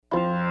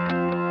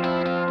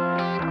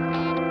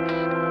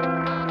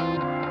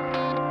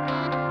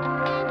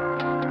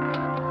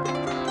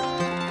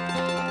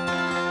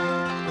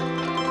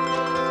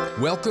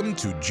Welcome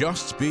to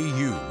Just Be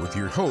You with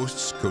your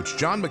hosts, Coach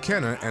John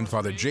McKenna and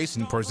Father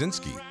Jason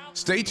Parzynski.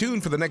 Stay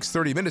tuned for the next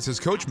 30 minutes as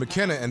Coach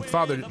McKenna and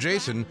Father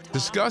Jason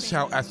discuss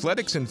how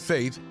athletics and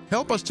faith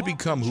help us to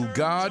become who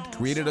God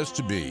created us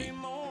to be.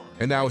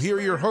 And now here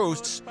are your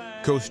hosts,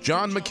 Coach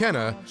John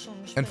McKenna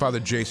and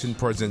Father Jason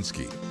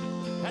Parzynski.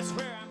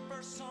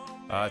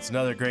 It's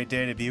another great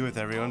day to be with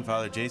everyone.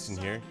 Father Jason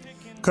here.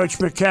 Coach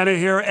McKenna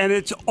here, and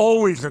it's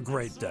always a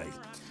great day.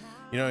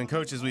 You know, and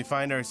Coach, as we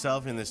find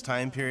ourselves in this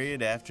time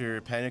period after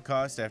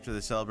Pentecost, after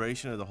the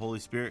celebration of the Holy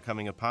Spirit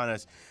coming upon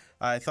us,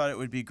 I thought it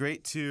would be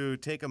great to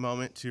take a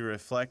moment to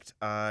reflect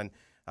on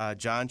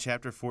John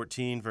chapter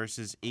 14,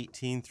 verses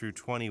 18 through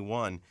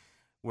 21,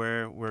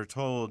 where we're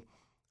told,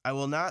 "I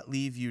will not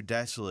leave you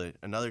desolate."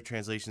 Another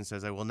translation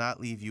says, "I will not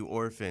leave you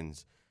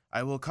orphans.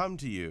 I will come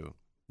to you.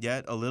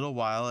 Yet a little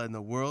while, and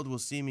the world will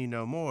see me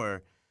no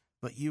more,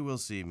 but you will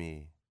see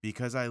me.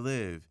 Because I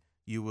live,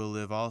 you will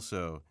live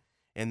also.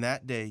 In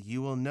that day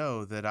you will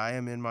know that I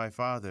am in my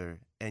Father,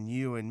 and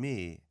you in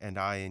me, and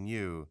I in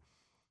you.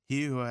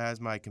 He who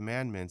has my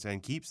commandments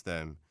and keeps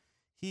them,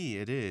 he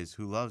it is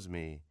who loves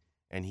me.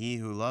 And he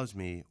who loves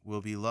me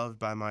will be loved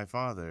by my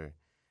Father,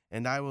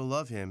 and I will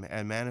love him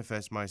and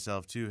manifest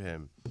myself to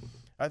him."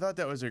 I thought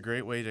that was a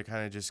great way to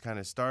kind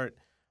of start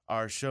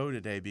our show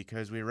today,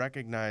 because we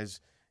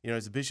recognize, you know,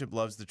 as the bishop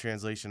loves the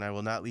translation, "I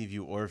will not leave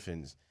you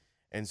orphans."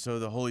 And so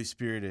the Holy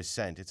Spirit is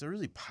sent. It's a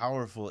really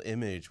powerful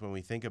image when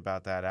we think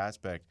about that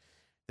aspect,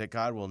 that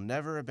God will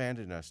never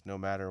abandon us no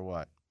matter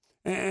what.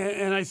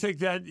 And I think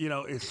that, you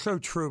know, is so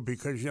true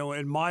because, you know,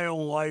 in my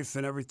own life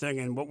and everything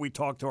and what we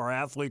talk to our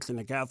athletes and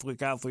the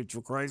Catholic Athletes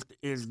for Christ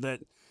is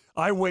that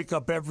I wake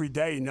up every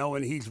day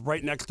knowing he's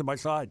right next to my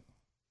side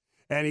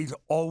and he's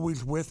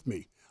always with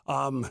me.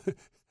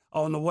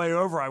 On the way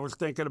over, I was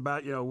thinking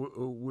about, you know,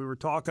 we were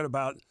talking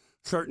about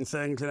certain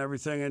things and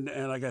everything.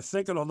 And I got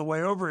thinking on the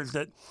way over is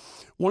that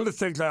one of the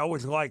things I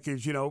always like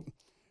is, you know,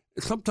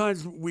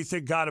 sometimes we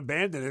think God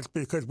abandoned us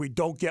because we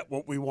don't get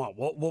what we want.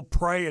 We'll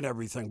pray and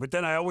everything. But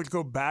then I always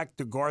go back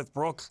to Garth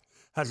Brooks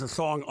has a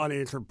song,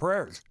 Unanswered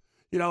Prayers.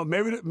 You know,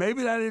 maybe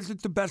that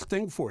isn't the best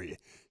thing for you.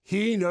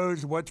 He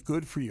knows what's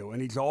good for you,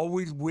 and he's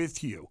always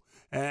with you.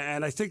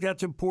 And I think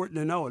that's important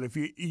to know. And if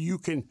you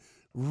can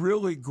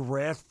really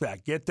grasp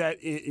that, get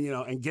that,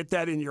 and get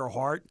that in your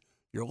heart,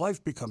 your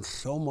life becomes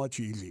so much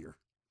easier.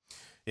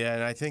 Yeah,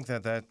 and I think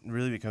that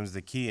really becomes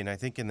the key. And I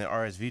think in the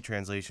RSV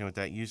translation, with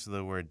that use of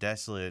the word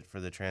desolate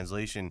for the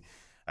translation,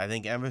 I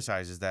think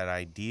emphasizes that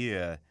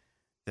idea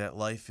that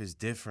life is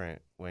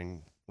different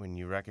when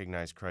you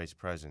recognize Christ's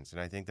presence. And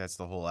I think that's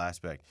the whole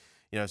aspect.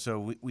 You know,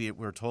 so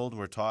we're told,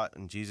 we're taught,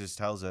 and Jesus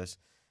tells us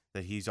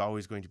that he's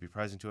always going to be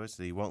present to us,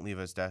 that he won't leave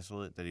us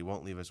desolate, that he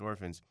won't leave us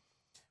orphans.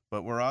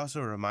 But we're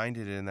also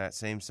reminded in that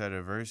same set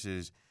of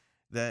verses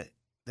that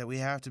we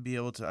have to be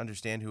able to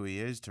understand who he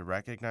is, to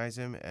recognize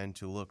him, and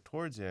to look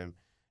towards him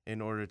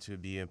in order to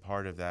be a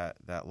part of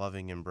that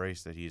loving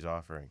embrace that he's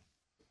offering.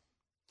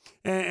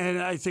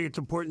 And I think it's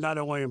important not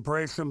only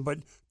embrace him, but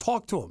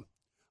talk to him.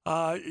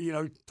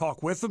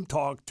 Talk with him,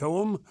 talk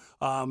to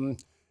him.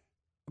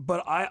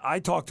 But I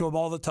talk to him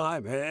all the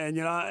time, and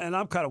you know, and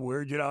I'm kind of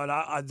weird, you know, and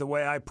I the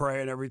way I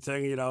pray and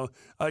everything,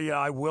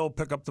 I will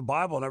pick up the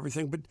Bible and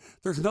everything, but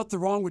there's nothing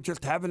wrong with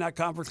just having that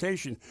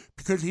conversation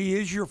because he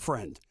is your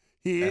friend.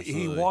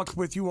 He walks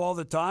with you all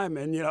the time,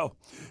 and you know,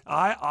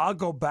 I'll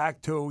go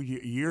back to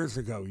years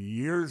ago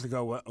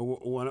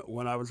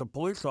when I was a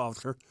police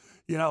officer.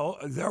 You know,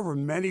 there were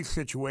many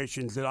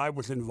situations that I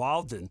was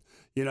involved in.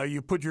 You know,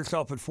 you put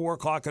yourself at 4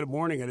 o'clock in the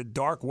morning in a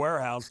dark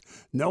warehouse,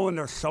 knowing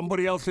there's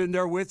somebody else in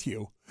there with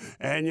you,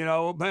 and you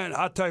know, man,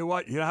 I'll tell you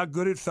what, you know how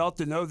good it felt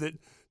to know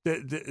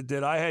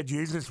that I had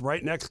Jesus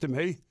right next to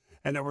me.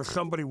 And there was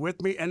somebody with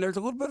me, and there's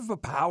a little bit of a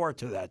power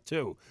to that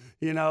too,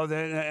 you know.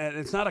 And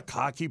it's not a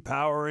cocky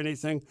power or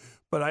anything,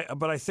 but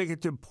I think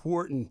it's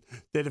important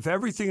that if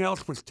everything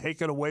else was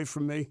taken away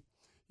from me,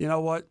 you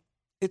know what,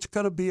 it's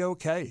gonna be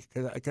okay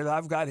because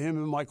I've got him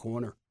in my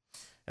corner.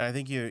 And I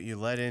think you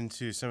led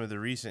into some of the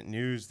recent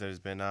news that has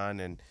been on,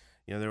 and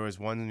you know, there was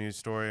one news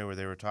story where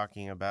they were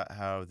talking about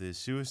how the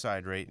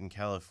suicide rate in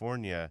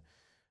California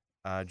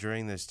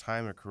during this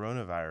time of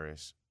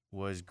coronavirus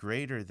was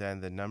greater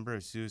than the number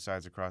of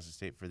suicides across the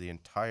state for the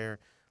entire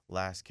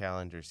last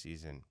calendar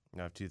season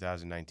of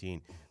 2019,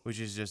 which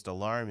is just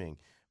alarming.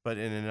 But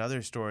in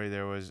another story,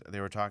 they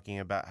were talking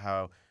about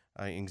how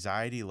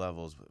anxiety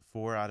levels,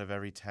 4 out of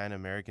every 10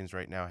 Americans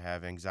right now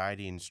have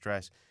anxiety and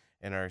stress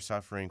and are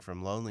suffering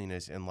from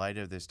loneliness in light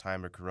of this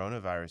time of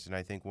coronavirus. And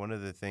I think one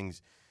of the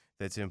things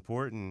that's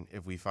important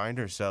if we find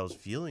ourselves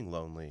feeling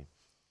lonely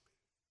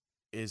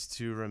is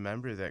to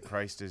remember that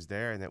Christ is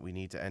there and that we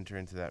need to enter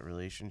into that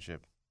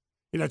relationship.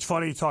 You know, it's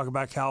funny you talk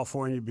about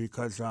California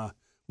because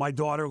my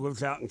daughter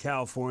lives out in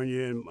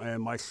California,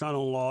 and my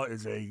son-in-law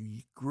is a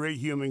great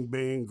human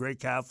being, great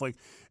Catholic.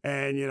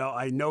 And, you know,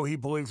 I know he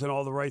believes in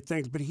all the right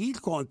things, but he's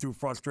going through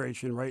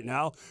frustration right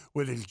now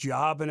with his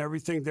job and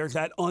everything. There's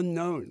that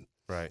unknown.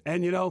 Right.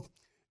 And, you know,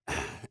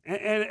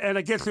 And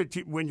I guess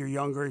when you're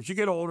younger, as you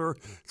get older,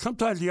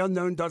 sometimes the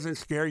unknown doesn't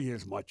scare you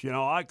as much,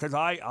 because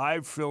I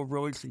feel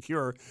really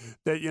secure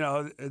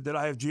that, that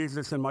I have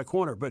Jesus in my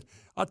corner. But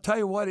I'll tell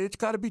you what, it's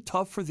got to be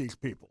tough for these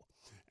people,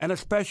 and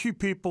especially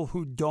people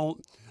who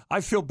don't.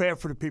 I feel bad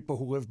for the people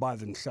who live by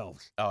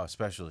themselves. Oh,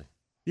 especially.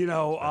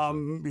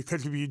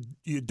 Because if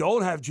you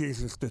don't have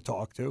Jesus to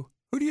talk to,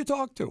 who do you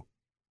talk to?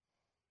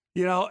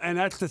 And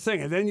that's the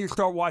thing. And then you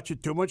start watching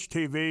too much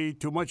TV,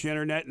 too much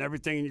internet and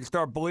everything, and you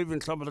start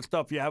believing some of the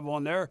stuff you have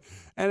on there.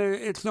 And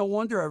it's no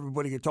wonder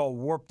everybody gets all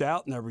warped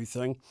out and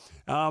everything.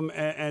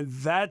 And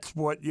that's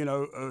what,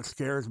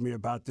 scares me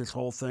about this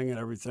whole thing and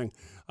everything.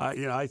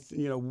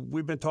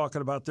 We've been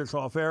talking about this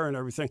off air and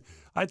everything.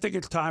 I think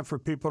it's time for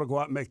people to go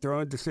out and make their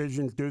own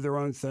decisions, do their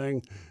own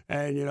thing.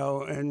 And,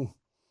 and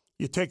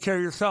you take care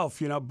of yourself,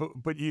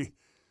 but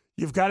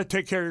you've got to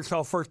take care of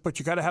yourself first, but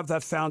you got to have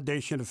that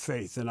foundation of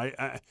faith. And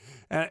I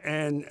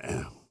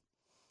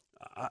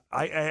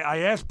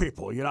ask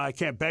people, I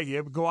can't beg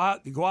you, but go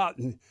out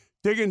and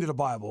dig into the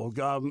Bible,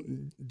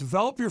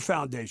 develop your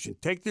foundation.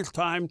 Take this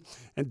time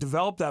and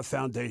develop that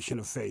foundation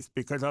of faith,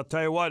 because I'll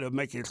tell you what, it'll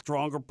make you a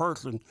stronger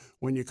person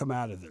when you come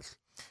out of this.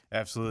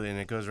 Absolutely, and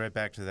it goes right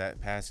back to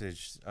that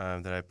passage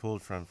that I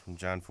pulled from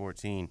John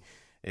 14,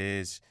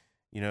 is,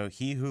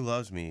 he who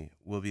loves me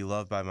will be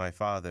loved by my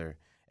Father,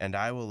 and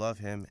I will love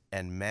him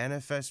and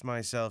manifest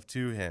myself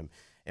to him.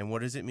 And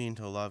what does it mean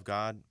to love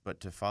God? But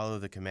to follow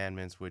the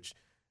commandments, which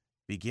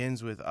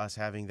begins with us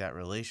having that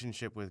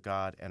relationship with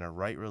God and a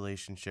right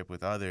relationship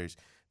with others.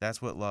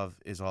 That's what love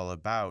is all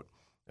about,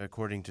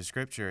 according to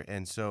Scripture.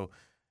 And so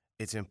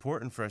it's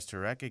important for us to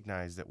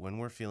recognize that when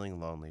we're feeling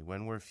lonely,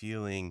 when we're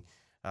feeling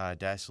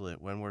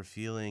desolate, when we're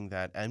feeling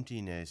that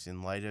emptiness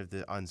in light of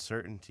the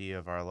uncertainty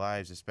of our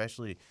lives,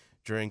 especially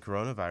during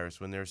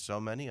coronavirus, when there's so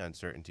many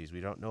uncertainties,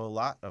 we don't know a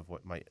lot of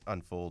what might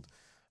unfold,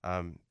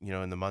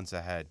 in the months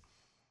ahead.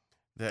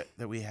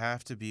 That we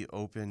have to be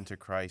open to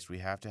Christ. We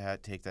have to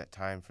take that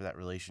time for that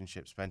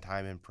relationship, spend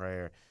time in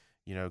prayer,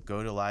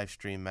 go to live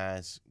stream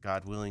Mass.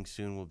 God willing,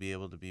 soon we'll be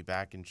able to be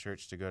back in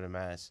church to go to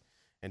Mass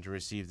and to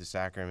receive the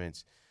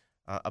sacraments.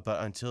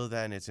 But until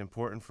then, it's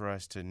important for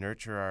us to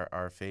nurture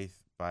our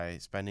faith by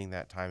spending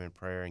that time in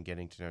prayer and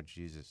getting to know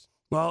Jesus.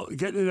 Well,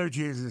 getting to know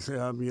Jesus,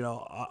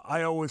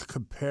 I always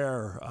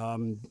compare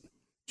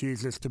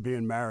Jesus to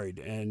being married,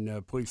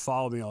 and please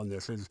follow me on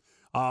this.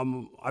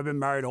 I've been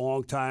married a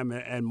long time,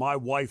 and my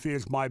wife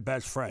is my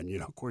best friend.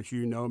 Of course,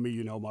 you know me,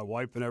 you know my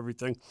wife and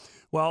everything.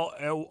 Well,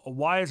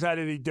 why is that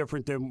any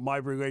different than my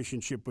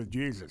relationship with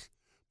Jesus?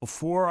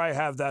 Before I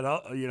have that,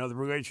 the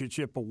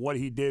relationship of what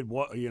he did,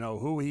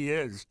 who he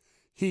is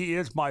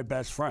my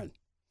best friend.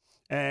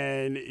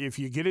 And if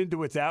you get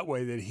into it that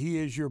way, that he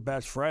is your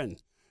best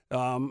friend,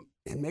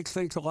 it makes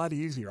things a lot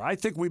easier. I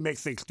think we make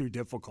things too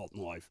difficult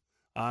in life.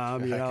 I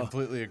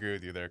completely agree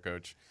with you there,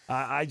 Coach.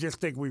 I just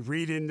think we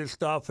read into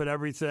stuff and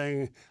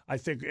everything. I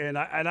think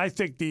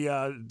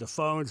the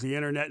phones, the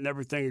internet, and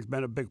everything has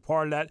been a big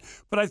part of that.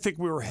 But I think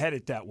we were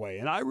headed that way,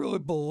 and I really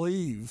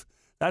believe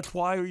that's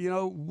why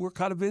we're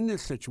kind of in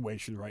this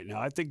situation right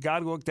now. I think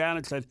God looked down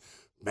and said,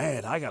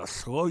 "Man, I got to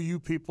slow you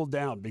people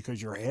down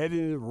because you're heading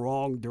in the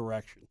wrong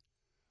direction."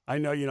 I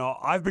know,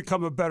 I've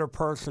become a better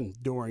person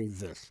during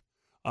this.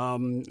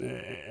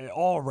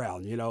 All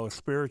around,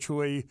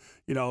 spiritually,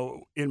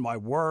 in my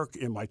work,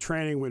 in my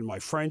training, with my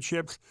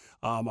friendships.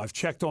 I've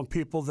checked on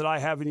people that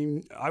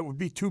I would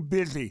be too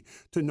busy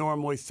to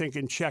normally think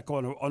and check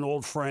on an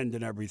old friend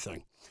and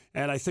everything.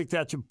 And I think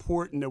that's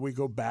important that we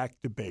go back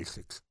to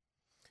basics.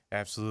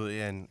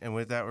 Absolutely. And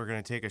with that, we're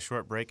going to take a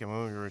short break. And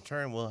when we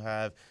return, we'll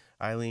have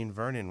Eileen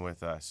Vernon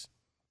with us.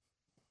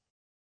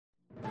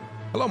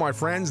 Hello, my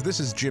friends. This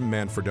is Jim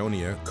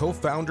Manfredonia,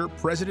 co-founder,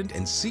 president,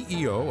 and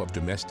CEO of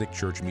Domestic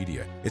Church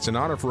Media. It's an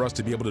honor for us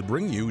to be able to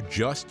bring you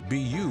Just Be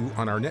You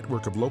on our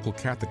network of local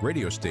Catholic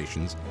radio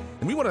stations.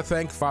 And we want to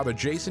thank Father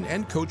Jason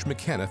and Coach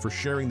McKenna for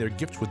sharing their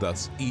gifts with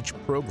us each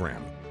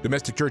program.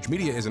 Domestic Church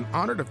Media is an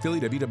honored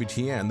affiliate of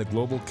EWTN, the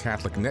Global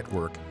Catholic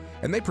Network,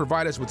 and they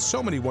provide us with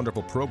so many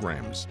wonderful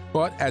programs.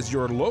 But as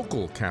your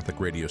local Catholic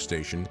radio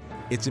station,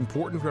 it's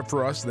important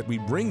for us that we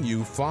bring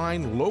you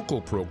fine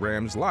local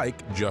programs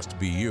like Just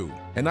Be You.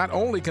 And not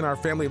only can our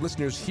family of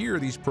listeners hear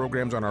these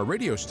programs on our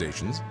radio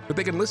stations, but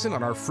they can listen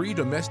on our free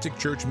Domestic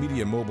Church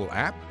Media mobile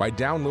app by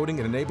downloading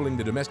and enabling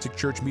the Domestic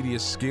Church Media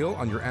skill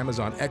on your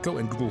Amazon Echo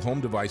and Google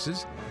Home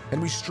devices.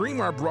 And we stream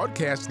our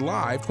broadcast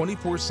live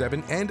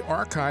 24/7 and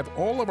archive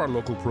all of our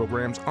local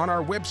programs on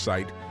our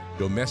website,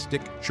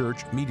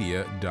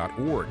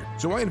 domesticchurchmedia.org.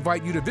 So I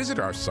invite you to visit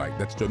our site.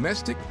 That's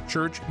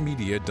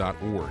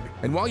domesticchurchmedia.org.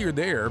 And while you're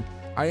there,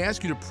 I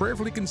ask you to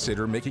prayerfully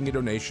consider making a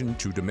donation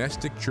to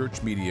Domestic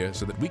Church Media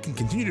so that we can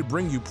continue to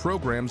bring you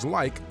programs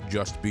like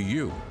Just Be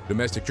You.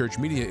 Domestic Church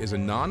Media is a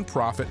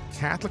non-profit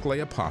Catholic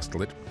lay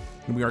apostolate,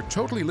 and we are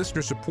totally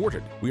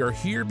listener-supported. We are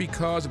here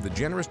because of the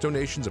generous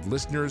donations of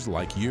listeners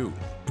like you.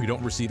 We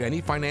don't receive any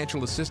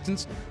financial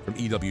assistance from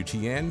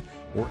EWTN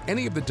or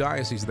any of the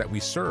dioceses that we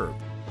serve.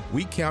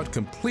 We count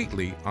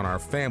completely on our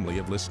family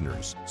of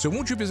listeners. So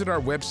won't you visit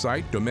our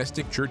website,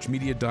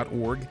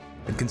 domesticchurchmedia.org,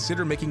 and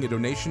consider making a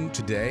donation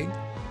today?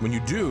 When you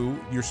do,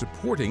 you're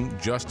supporting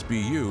Just Be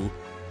You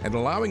and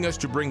allowing us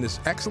to bring this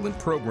excellent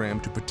program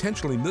to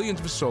potentially millions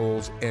of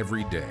souls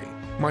every day.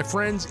 My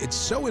friends, it's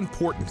so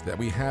important that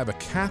we have a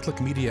Catholic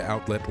media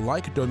outlet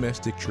like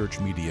Domestic Church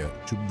Media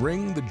to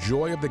bring the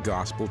joy of the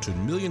gospel to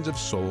millions of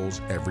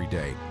souls every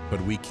day. But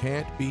we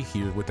can't be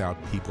here without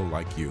people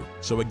like you.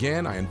 So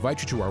again, I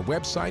invite you to our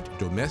website,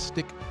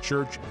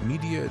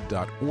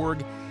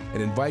 domesticchurchmedia.org,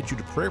 and invite you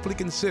to prayerfully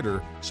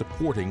consider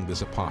supporting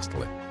this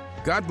apostolate.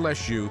 God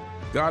bless you,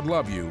 God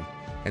love you,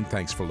 and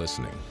thanks for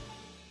listening.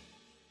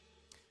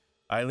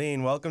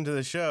 Eileen, welcome to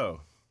the show.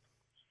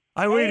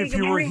 Eileen, Hey, if good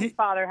you were morning, here,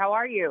 Father. How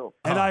are you?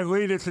 and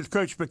Eileen, this is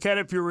Coach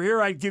McKenna. If you were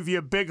here, I'd give you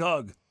a big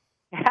hug.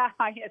 A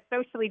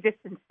socially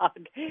distanced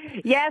hug.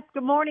 Yes,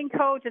 good morning,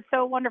 Coach. It's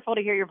so wonderful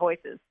to hear your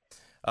voices.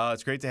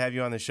 It's great to have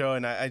you on the show,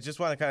 and I just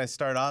want to kind of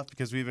start off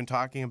because we've been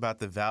talking about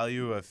the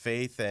value of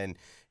faith and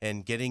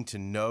getting to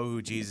know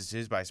who Jesus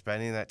is by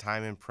spending that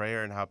time in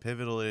prayer and how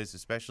pivotal it is,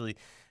 especially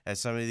as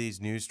some of these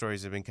news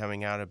stories have been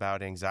coming out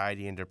about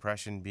anxiety and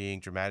depression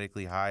being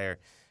dramatically higher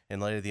in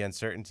light of the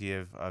uncertainty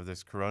of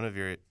this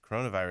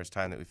coronavirus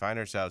time that we find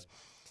ourselves.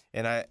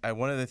 And I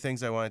one of the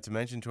things I wanted to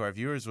mention to our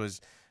viewers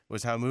was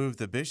how moved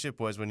the bishop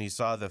was when he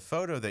saw the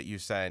photo that you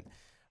sent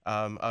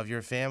of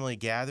your family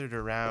gathered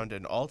around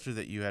an altar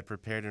that you had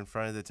prepared in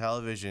front of the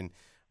television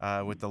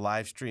with the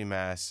live stream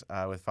mass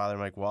with Father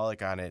Mike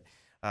Wallach on it.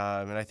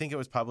 And I think it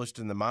was published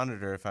in the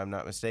Monitor, if I'm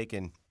not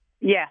mistaken.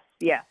 Yes.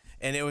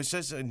 And it was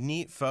just a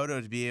neat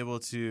photo to be able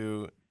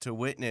to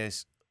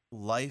witness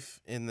life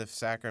in the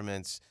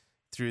sacraments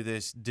through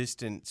this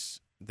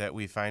distance that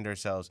we find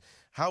ourselves.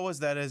 How was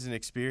that as an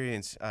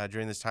experience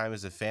during this time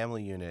as a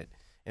family unit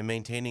and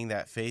maintaining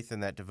that faith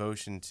and that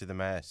devotion to the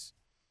Mass?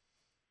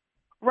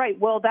 Right.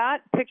 Well,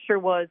 that picture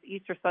was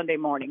Easter Sunday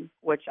morning,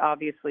 which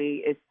obviously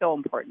is so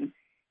important.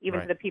 Even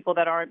Right. to the people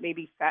that aren't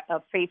maybe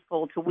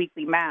faithful to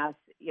weekly Mass,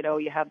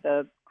 you have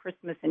the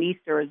Christmas and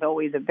Easter is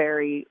always a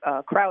very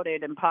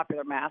crowded and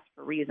popular Mass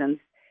for reasons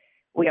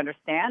we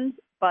understand.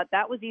 But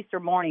that was Easter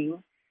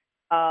morning.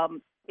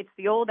 It's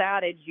the old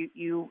adage: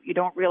 you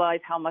don't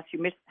realize how much you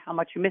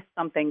miss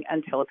something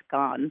until it's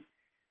gone.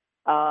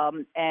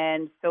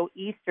 And so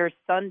Easter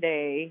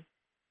Sunday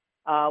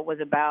was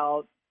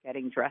about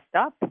getting dressed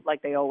up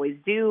like they always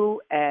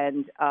do,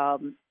 and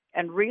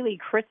really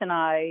Chris and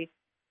I,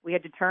 we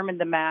had determined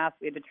the Mass,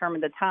 we had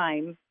determined the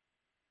time,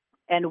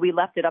 and we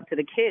left it up to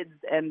the kids.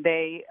 And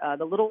they,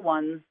 the little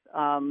ones,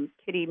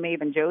 Kitty,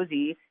 Maeve, and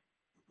Josie,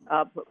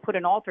 put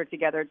an altar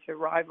together to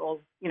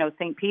rival,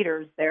 St.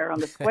 Peter's there on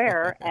the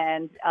square,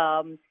 and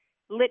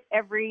lit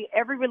every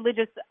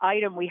religious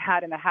item we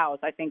had in the house,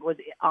 I think, was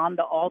on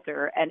the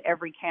altar, and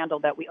every candle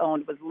that we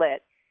owned was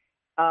lit.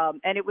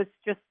 And it was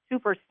just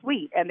super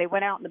sweet. And they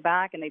went out in the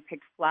back and they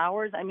picked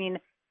flowers. I mean,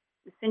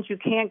 since you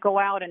can't go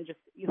out and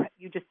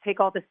you just take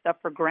all this stuff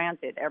for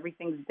granted,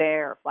 everything's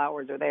there.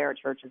 Flowers are there,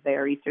 church is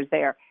there, Easter's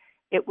there.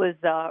 It was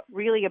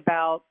really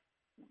about,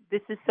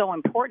 this is so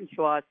important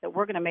to us that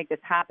we're going to make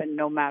this happen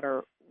no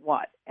matter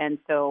what. And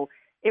so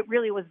it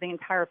really was the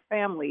entire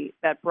family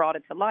that brought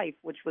it to life,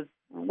 which was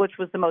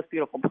the most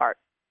beautiful part.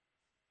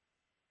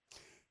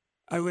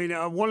 Eileen,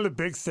 one of the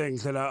big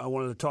things that I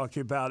wanted to talk to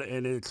you about,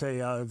 and it's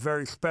a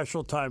very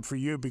special time for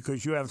you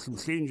because you have some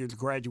seniors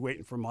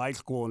graduating from high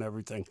school and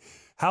everything.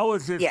 How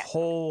has this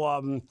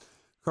whole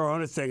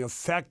Corona thing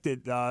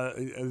affected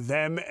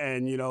them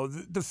and,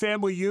 the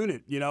family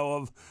unit,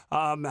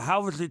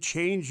 how has it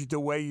changed the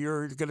way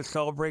you're going to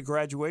celebrate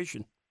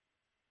graduation?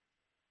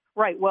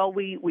 Right. Well,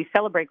 we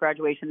celebrate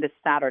graduation this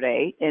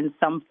Saturday in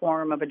some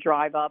form of a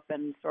drive up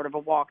and sort of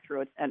a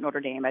walkthrough at Notre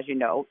Dame, as you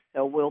know.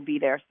 So we'll be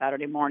there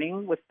Saturday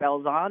morning with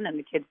bells on, and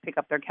the kids pick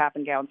up their cap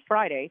and gowns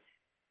Friday.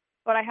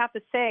 But I have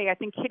to say, I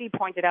think Kitty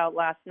pointed out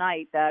last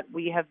night that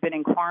we have been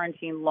in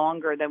quarantine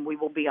longer than we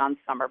will be on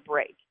summer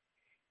break.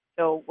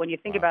 So when you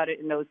think about it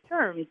in those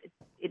terms,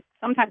 it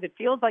sometimes it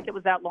feels like it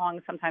was that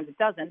long, sometimes it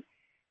doesn't.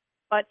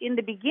 But in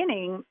the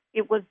beginning,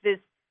 it was this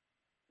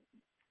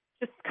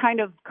just kind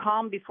of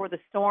calm before the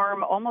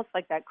storm, almost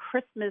like that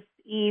Christmas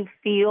Eve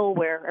feel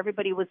where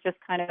everybody was just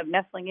kind of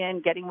nestling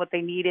in, getting what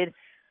they needed,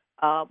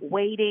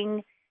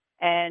 waiting.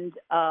 And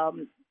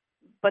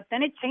but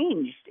then it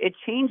changed. It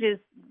changes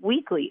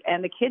weekly,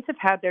 and the kids have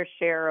had their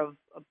share of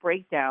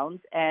breakdowns,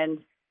 and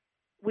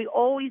we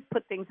always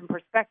put things in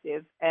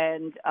perspective.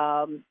 And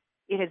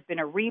it has been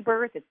a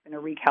rebirth. It's been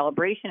a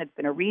recalibration. It's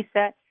been a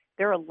reset.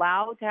 They're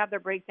allowed to have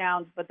their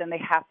breakdowns, but then they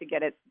have to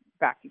get it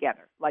back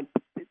together, like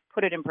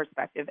put it in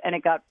perspective. And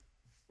it got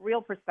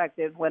real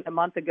perspective when a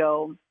month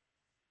ago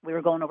we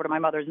were going over to my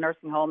mother's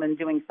nursing home and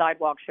doing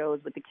sidewalk shows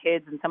with the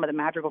kids, and some of the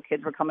Madrigal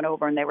kids were coming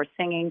over and they were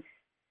singing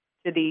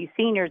to the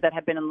seniors that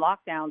had been in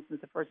lockdown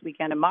since the first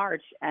weekend of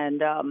March.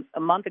 And a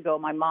month ago,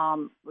 my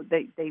mom,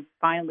 they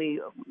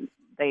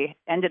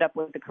ended up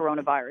with the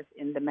coronavirus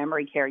in the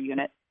memory care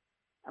unit.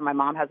 And my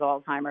mom has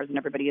Alzheimer's, and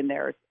everybody in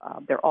there,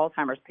 they're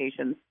Alzheimer's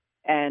patients.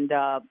 And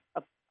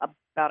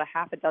about a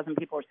half a dozen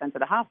people were sent to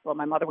the hospital.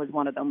 My mother was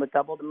one of them with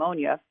double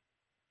pneumonia.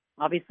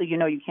 Obviously,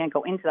 you can't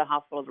go into the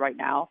hospitals right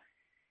now.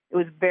 It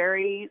was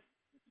very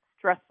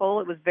stressful.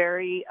 It was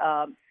very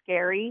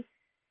scary.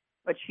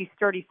 But she's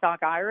sturdy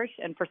stock Irish,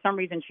 and for some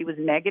reason she was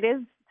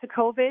negative to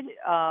COVID.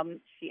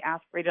 She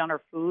aspirated on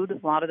her food.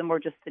 A lot of them were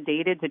just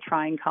sedated to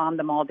try and calm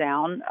them all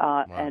down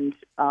and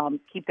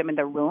keep them in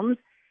their rooms,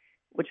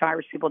 which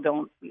Irish people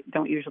don't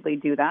usually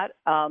do that.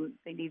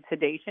 They need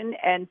sedation,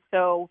 and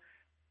so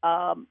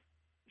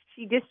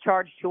she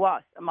discharged to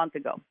us a month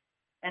ago.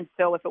 And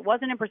so if it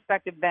wasn't in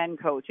perspective then,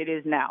 Coach, it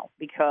is now,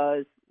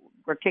 because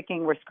we're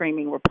kicking, we're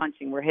screaming, we're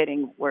punching, we're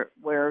hitting,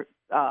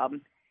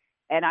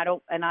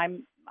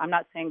 I'm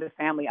not saying the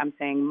family, I'm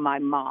saying my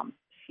mom.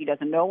 She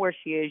doesn't know where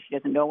she is. She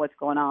doesn't know what's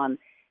going on.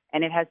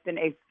 And it has been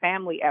a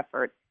family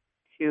effort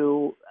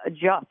to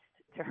adjust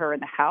to her in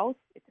the house.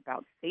 It's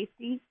about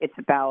safety. It's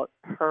about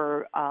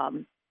her,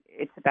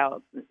 it's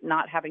about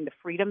not having the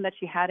freedom that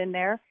she had in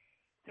there.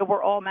 So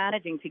we're all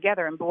managing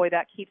together, and boy,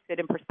 that keeps it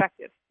in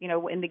perspective. You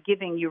know, in the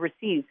giving you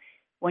receive.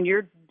 When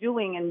you're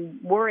doing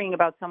and worrying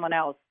about someone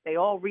else, they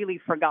all really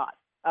forgot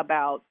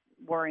about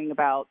worrying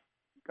about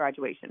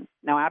graduation.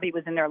 Now, Abby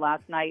was in there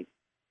last night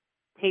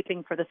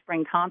taping for the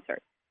spring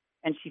concert,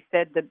 and she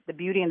said the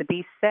Beauty and the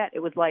Beast set, it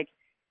was like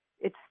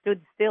it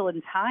stood still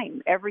in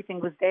time. Everything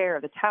was there,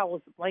 the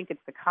towels, the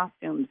blankets, the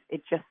costumes.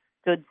 It just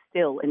stood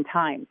still in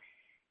time.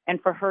 And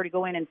for her to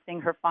go in and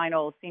sing her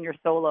final senior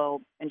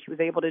solo, and she was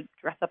able to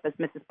dress up as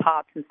Mrs.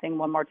 Potts and sing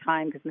one more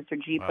time because Mr.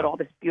 G put all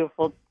this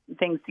beautiful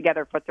things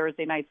together for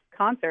Thursday night's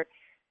concert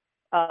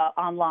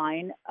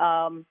online.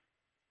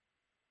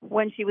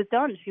 When she was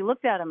done, she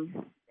looked at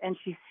him, and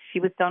she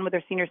was done with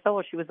her senior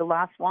solo. She was the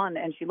last one,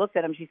 and she looked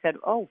at him. She said,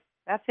 "Oh,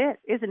 that's it,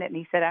 isn't it?" And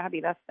he said,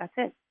 "Abby, that's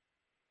it."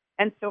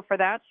 And so for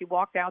that, she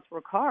walked out to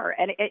her car,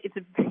 and it's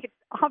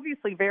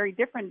obviously very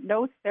different.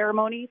 No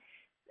ceremony.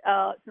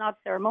 It's not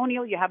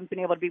ceremonial. You haven't been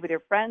able to be with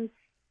your friends.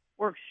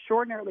 We're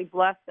extraordinarily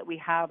blessed that we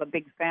have a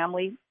big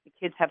family. The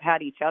kids have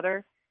had each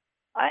other,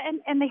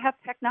 and they have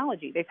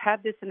technology. They've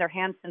had this in their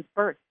hands since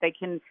birth. They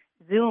can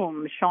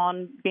Zoom.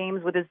 Sean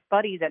games with his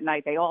buddies at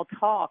night. They all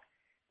talk.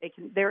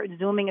 They're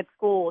Zooming at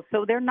school,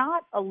 so they're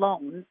not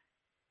alone.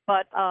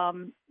 But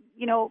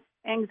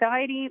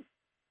anxiety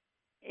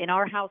in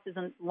our house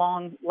isn't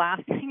long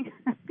lasting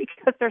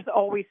because there's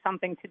always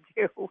something to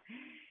do.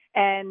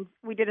 And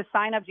we did a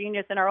sign-up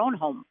genius in our own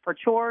home for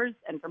chores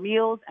and for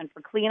meals and for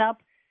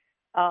cleanup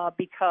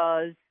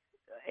because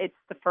it's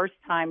the first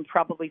time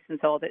probably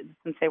since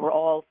they were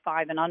all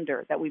 5 and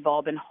under that we've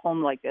all been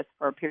home like this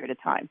for a period of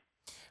time.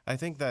 I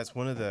think that's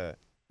one of the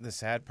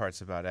sad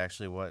parts about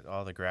actually what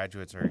all the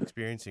graduates are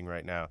experiencing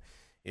right now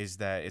is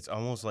that it's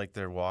almost like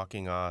they're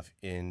walking off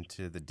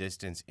into the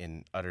distance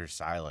in utter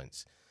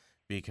silence.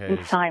 Because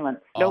in silence,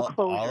 no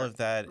closure. All of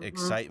that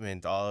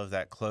excitement, all of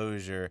that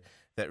closure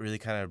that really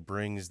kind of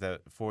brings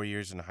the 4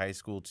 years in high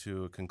school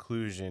to a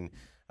conclusion,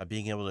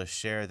 being able to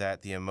share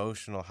the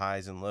emotional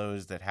highs and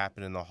lows that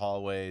happen in the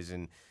hallways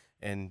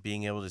and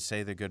being able to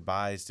say the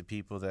goodbyes to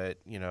people that,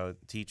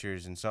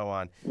 teachers and so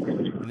on.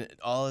 And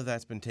all of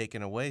that's been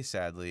taken away,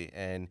 sadly.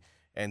 And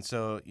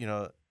so,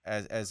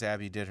 as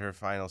Abby did her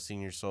final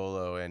senior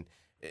solo,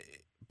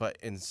 but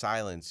in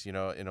silence,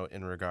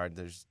 in regard,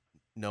 there's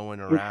no one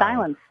around. In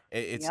silence.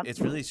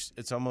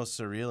 It's almost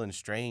surreal and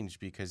strange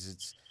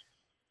because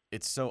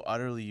it's so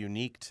utterly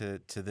unique to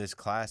this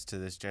class, to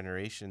this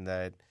generation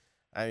that,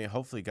 I mean,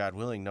 hopefully, God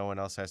willing, no one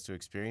else has to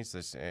experience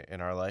this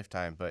in our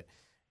lifetime. But,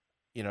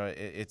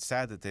 it's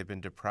sad that they've been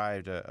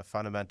deprived a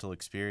fundamental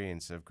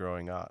experience of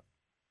growing up.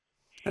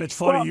 And it's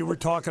funny, you were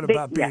talking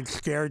about being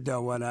scared,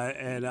 though, and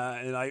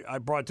I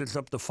brought this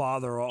up to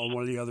Father on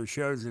one of the other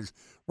shows, is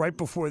right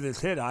before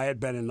this hit, I had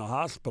been in the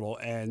hospital,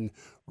 and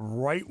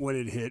right when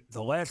it hit,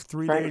 the last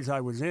 3 days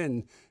I was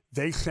in,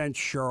 they sent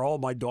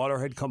Cheryl, my daughter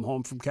had come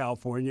home from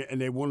California,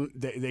 and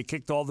they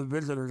kicked all the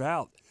visitors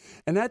out.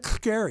 And that's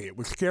scary. It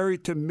was scary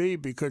to me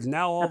because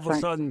now all of a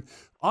sudden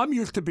I'm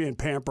used to being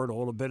pampered a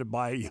little bit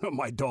by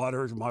my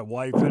daughters, my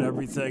wife, and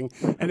everything,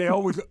 and they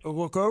always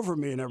look over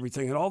me and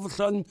everything. And all of a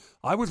sudden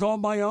I was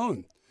on my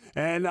own.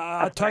 And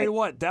I'll tell you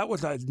what, that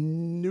was a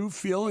new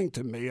feeling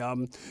to me,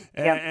 and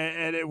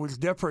it was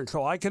different.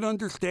 So I can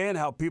understand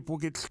how people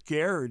get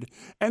scared,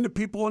 and the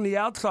people on the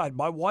outside.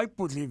 My wife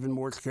was even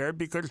more scared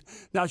because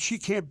now she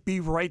can't be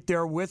right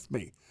there with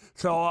me.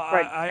 So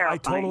I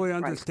totally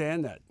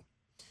understand that.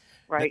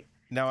 Right.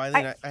 Now,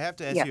 Eileen, I have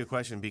to ask you a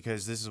question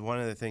because this is one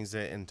of the things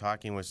that in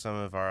talking with some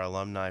of our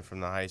alumni from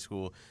the high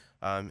school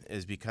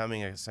is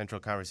becoming a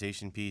central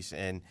conversation piece,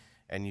 and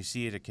you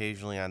see it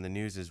occasionally on the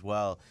news as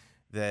well,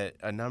 that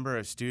a number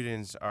of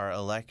students are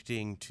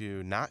electing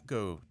to not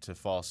go to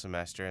fall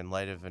semester in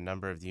light of a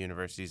number of the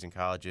universities and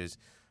colleges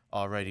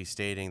already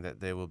stating that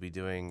they will be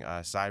doing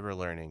cyber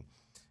learning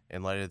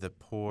in light of the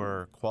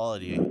poor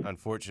quality,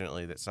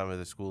 unfortunately, that some of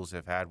the schools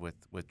have had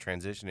with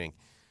transitioning.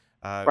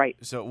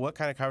 So what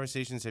kind of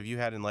conversations have you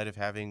had in light of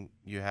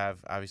you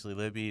have obviously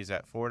Libby's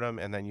at Fordham,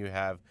 and then you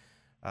have,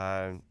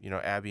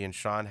 Abby and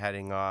Sean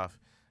heading off.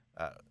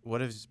 What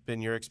has been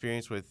your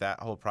experience with that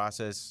whole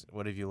process?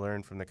 What have you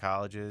learned from the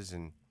colleges?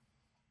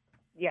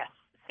 Yes.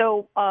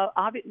 So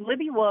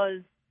Libby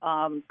was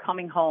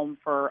coming home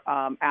for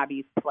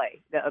Abby's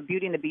play. The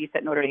Beauty and the Beast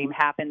at Notre Dame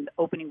happened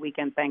opening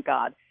weekend, thank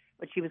God,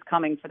 but she was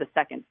coming for the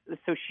second.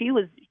 So she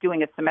was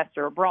doing a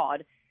semester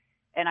abroad,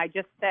 and I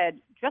just said,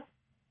 just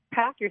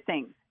pack your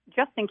things,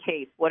 just in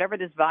case, whatever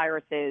this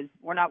virus is.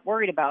 We're not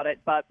worried about it,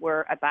 but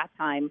we're at that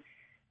time.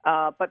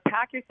 But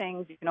pack your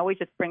things. You can always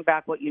just bring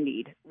back what you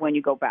need when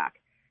you go back.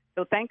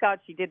 So thank God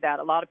she did that.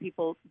 A lot of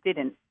people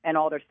didn't, and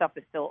all their stuff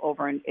is still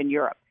over in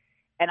Europe.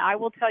 And I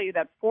will tell you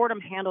that Fordham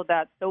handled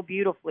that so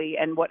beautifully,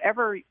 and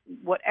whatever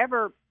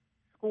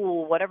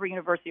school, whatever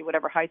university,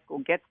 whatever high school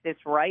gets this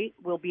right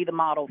will be the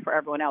model for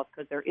everyone else,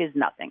 because there is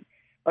nothing.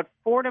 But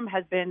Fordham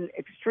has been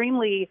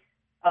extremely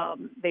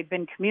they've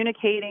been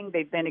communicating.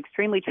 They've been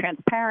extremely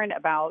transparent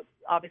about,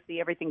 obviously,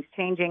 everything's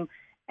changing.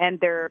 And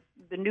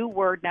the new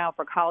word now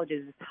for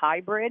colleges is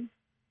hybrid,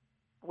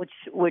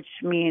 which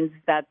means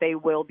that they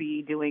will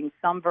be doing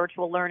some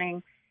virtual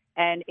learning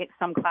and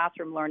some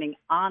classroom learning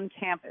on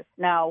campus.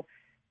 Now,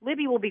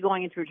 Libby will be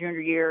going into her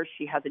junior year.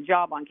 She has a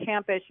job on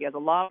campus. She has a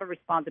lot of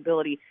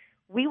responsibility.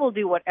 We will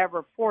do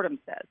whatever Fordham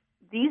says.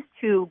 These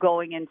two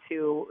going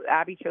into,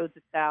 Abby chose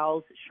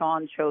DeSales,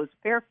 Sean chose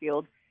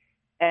Fairfield,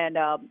 and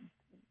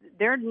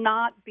they're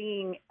not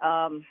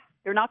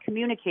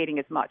communicating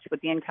as much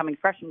with the incoming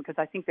freshmen because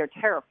I think they're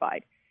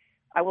terrified.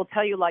 I will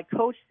tell you, like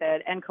Coach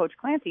said and Coach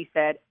Clancy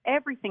said,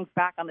 everything's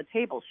back on the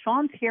table.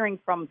 Sean's hearing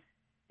from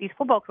these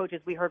football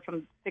coaches we heard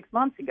from 6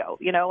 months ago,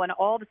 and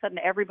all of a sudden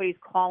everybody's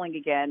calling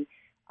again.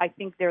 I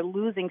think they're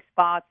losing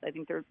spots. I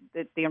think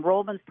the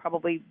enrollment's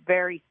probably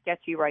very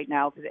sketchy right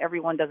now because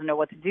everyone doesn't know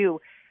what to do.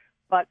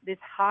 But this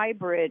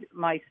hybrid,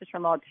 my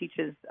sister-in-law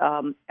teaches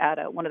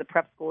at one of the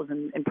prep schools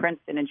in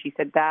Princeton, and she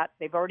said that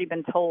they've already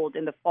been told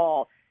in the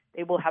fall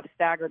they will have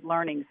staggered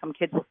learning. Some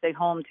kids will stay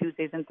home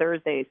Tuesdays and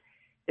Thursdays.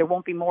 There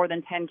won't be more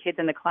than 10 kids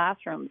in the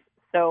classrooms.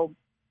 So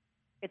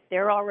if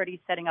they're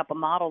already setting up a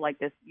model like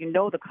this,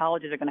 the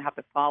colleges are going to have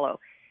to follow.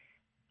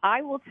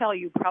 I will tell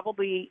you,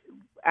 probably,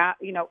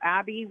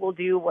 Abby will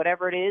do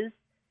whatever it is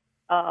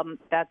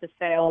that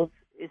DeSales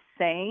is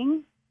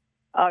saying.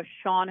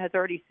 Sean has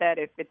already said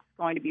if it's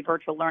going to be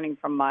virtual learning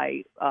from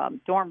my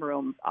dorm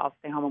room, I'll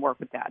stay home and work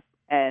with that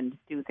and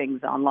do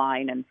things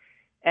online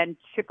and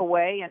chip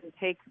away and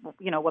take,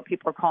 what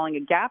people are calling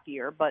a gap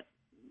year, but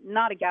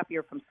not a gap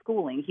year from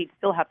schooling. He'd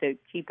still have to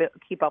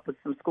keep up with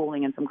some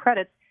schooling and some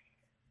credits,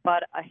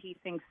 but he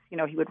thinks,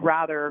 he would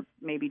rather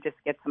maybe just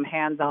get some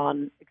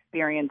hands-on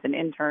experience and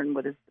intern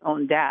with his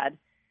own dad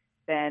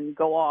than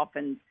go off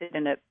and sit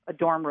in a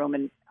dorm room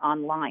and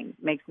online.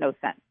 Makes no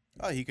sense.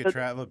 Oh, he could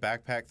travel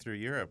backpack through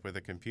Europe with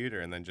a computer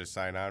and then just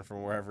sign on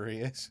from wherever he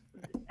is.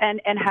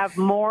 And have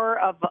more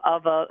of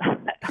a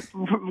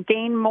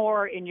gain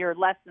more in your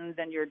lessons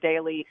and your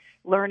daily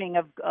learning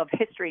of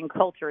history and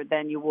culture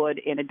than you would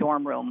in a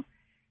dorm room,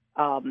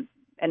 and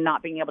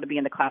not being able to be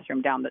in the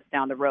classroom down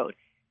the road.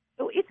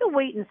 So it's a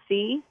wait and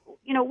see.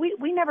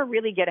 We never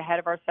really get ahead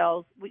of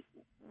ourselves.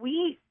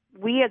 We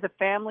as a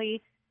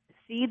family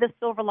see the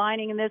silver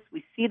lining in this.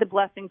 We see the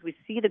blessings. We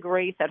see the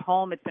grace at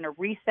home. It's been a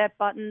reset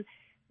button.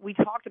 We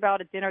talked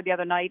about at dinner the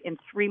other night, in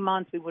 3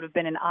 months, we would have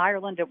been in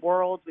Ireland at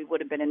Worlds. We would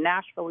have been in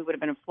Nashville. We would have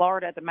been in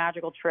Florida at the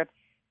Magical Trip,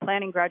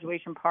 planning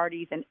graduation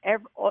parties and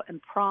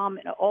prom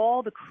and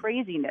all the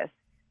craziness.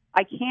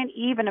 I can't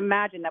even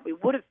imagine that we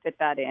would have fit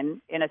that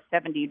in a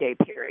 70-day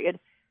period,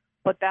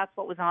 but that's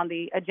what was on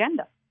the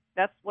agenda.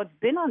 That's what's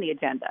been on the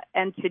agenda.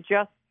 And to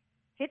just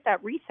hit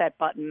that reset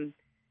button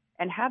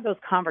and have those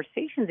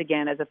conversations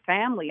again as a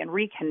family and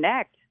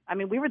reconnect. I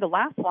mean, we were the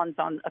last ones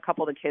on a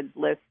couple of the kids'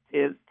 lists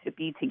to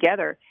be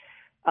together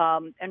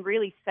and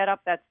really set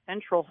up that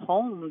central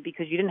home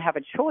because you didn't have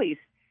a choice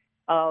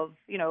of,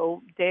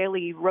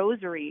 daily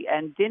rosary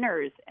and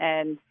dinners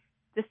and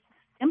just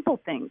simple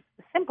things.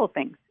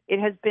 It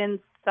has been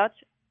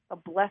such a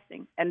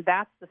blessing, and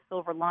that's the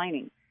silver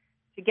lining.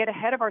 To get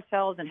ahead of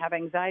ourselves and have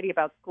anxiety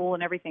about school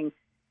and everything,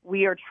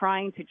 we are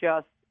trying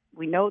to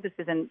we know this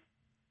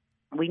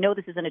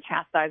isn't a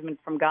chastisement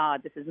from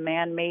God. This is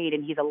man-made,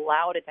 and he's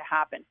allowed it to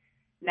happen.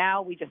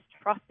 Now we just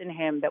trust in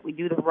him that we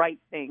do the right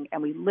thing,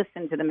 and we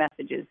listen to the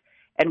messages,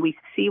 and we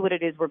see what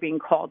it is we're being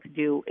called to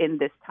do in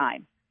this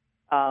time.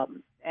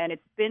 And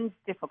it's been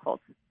difficult,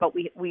 but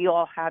we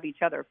all have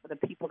each other. For the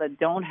people that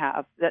don't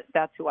have,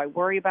 that's who I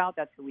worry about.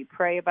 That's who we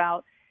pray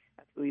about.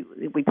 That's who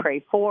we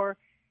pray for.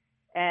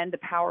 And the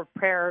power of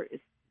prayer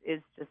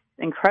is just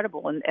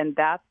incredible, and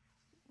that's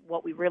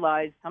what we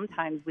realize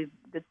sometimes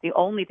that's the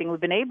only thing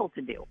we've been able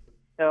to do.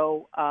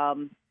 So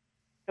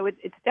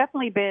it's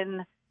definitely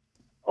been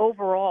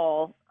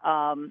overall,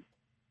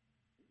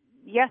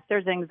 yes,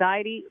 there's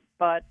anxiety,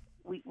 but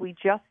we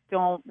just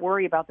don't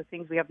worry about the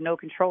things we have no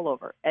control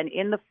over. And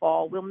in the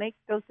fall, we'll make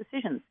those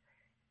decisions.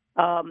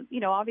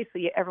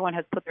 Obviously everyone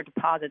has put their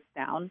deposits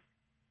down,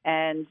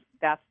 and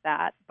that's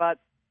that. But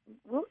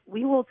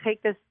we will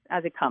take this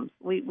as it comes.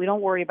 We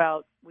don't worry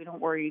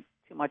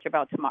too much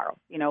about tomorrow.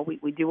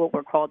 We do what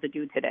we're called to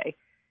do today,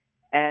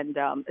 and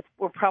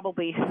we're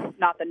probably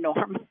not the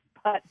norm,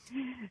 but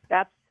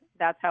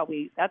that's how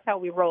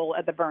we roll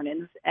at the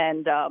Vernons.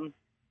 And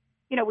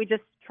we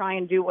just try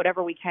and do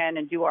whatever we can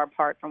and do our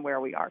part from where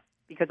we are,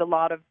 because a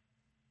lot of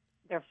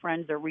their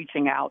friends are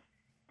reaching out.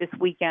 This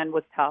weekend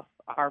was tough.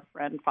 Our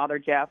friend, Father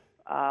Jeff,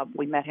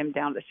 we met him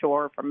down at the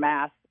shore for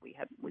Mass.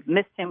 We've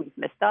missed him. He's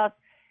missed us.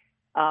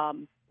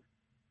 And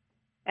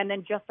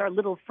then just our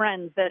little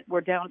friends that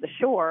were down at the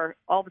shore,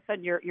 all of a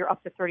sudden you're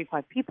up to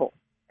 35 people.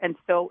 And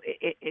so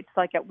it's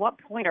like, at what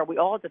point are we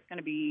all just going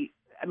to be,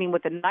 I mean,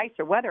 with the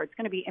nicer weather, it's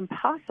going to be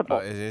impossible.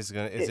 It is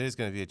going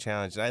to be a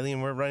challenge. Eileen,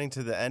 we're running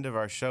to the end of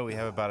our show. We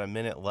have about a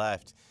minute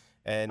left.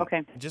 And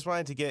just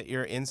wanted to get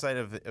your insight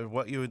of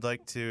what you would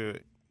like to,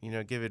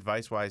 give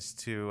advice-wise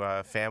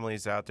to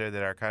families out there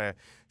that are kind of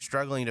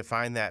struggling to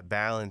find that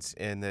balance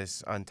in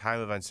this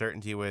time of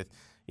uncertainty with,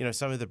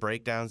 some of the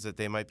breakdowns that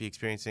they might be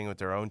experiencing with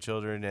their own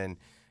children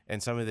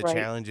and some of the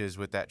challenges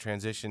with that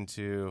transition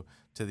to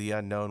the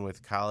unknown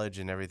with college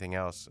and everything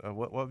else.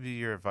 What would be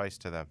your advice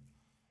to them?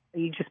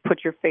 You just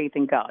put your faith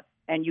in God,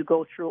 and you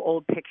go through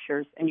old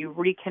pictures, and you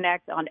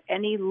reconnect on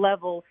any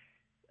level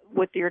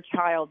with your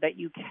child that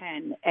you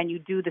can, and you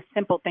do the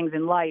simple things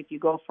in life. You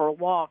go for a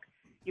walk,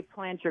 you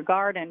plant your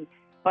garden,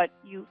 but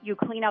you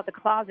clean out the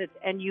closets,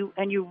 and you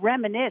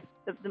reminisce.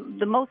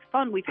 The most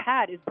fun we've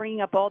had is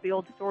bringing up all the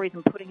old stories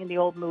and putting in the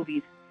old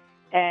movies,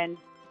 and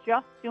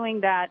just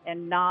doing that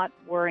and not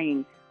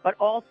worrying, but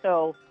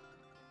also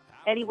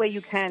any way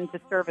you can to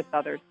service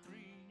others,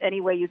 any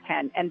way you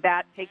can, and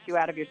that takes you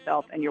out of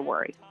yourself and your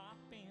worry.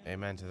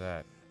 Amen to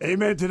that.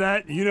 Amen to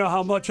that. You know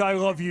how much I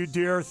love you,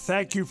 dear.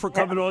 Thank you for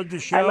coming on the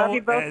show. I love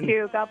you both,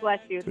 too. God bless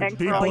you. Thanks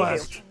for all you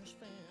do.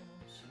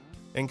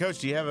 And, Coach,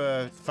 do you have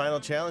a final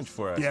challenge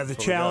for us? Yeah, the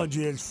challenge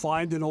is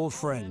find an old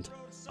friend.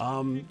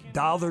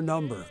 Dial their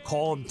number.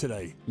 Call them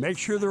today. Make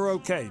sure they're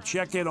okay.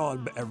 Check in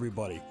on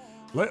everybody.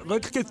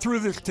 Let's get through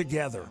this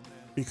together,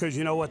 because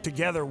you know what?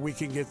 Together we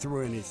can get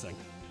through anything.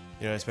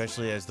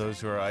 Especially as those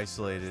who are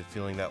isolated,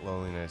 feeling that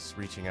loneliness,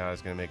 reaching out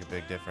is going to make a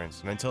big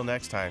difference. And until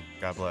next time,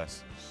 God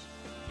bless.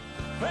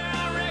 Well,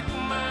 I wrecked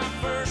my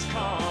first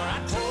car.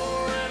 I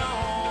tore it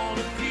all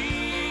to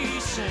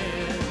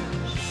pieces.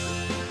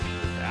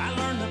 I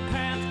learned the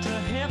path to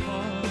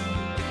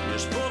heaven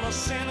is full of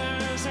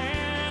sinners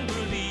and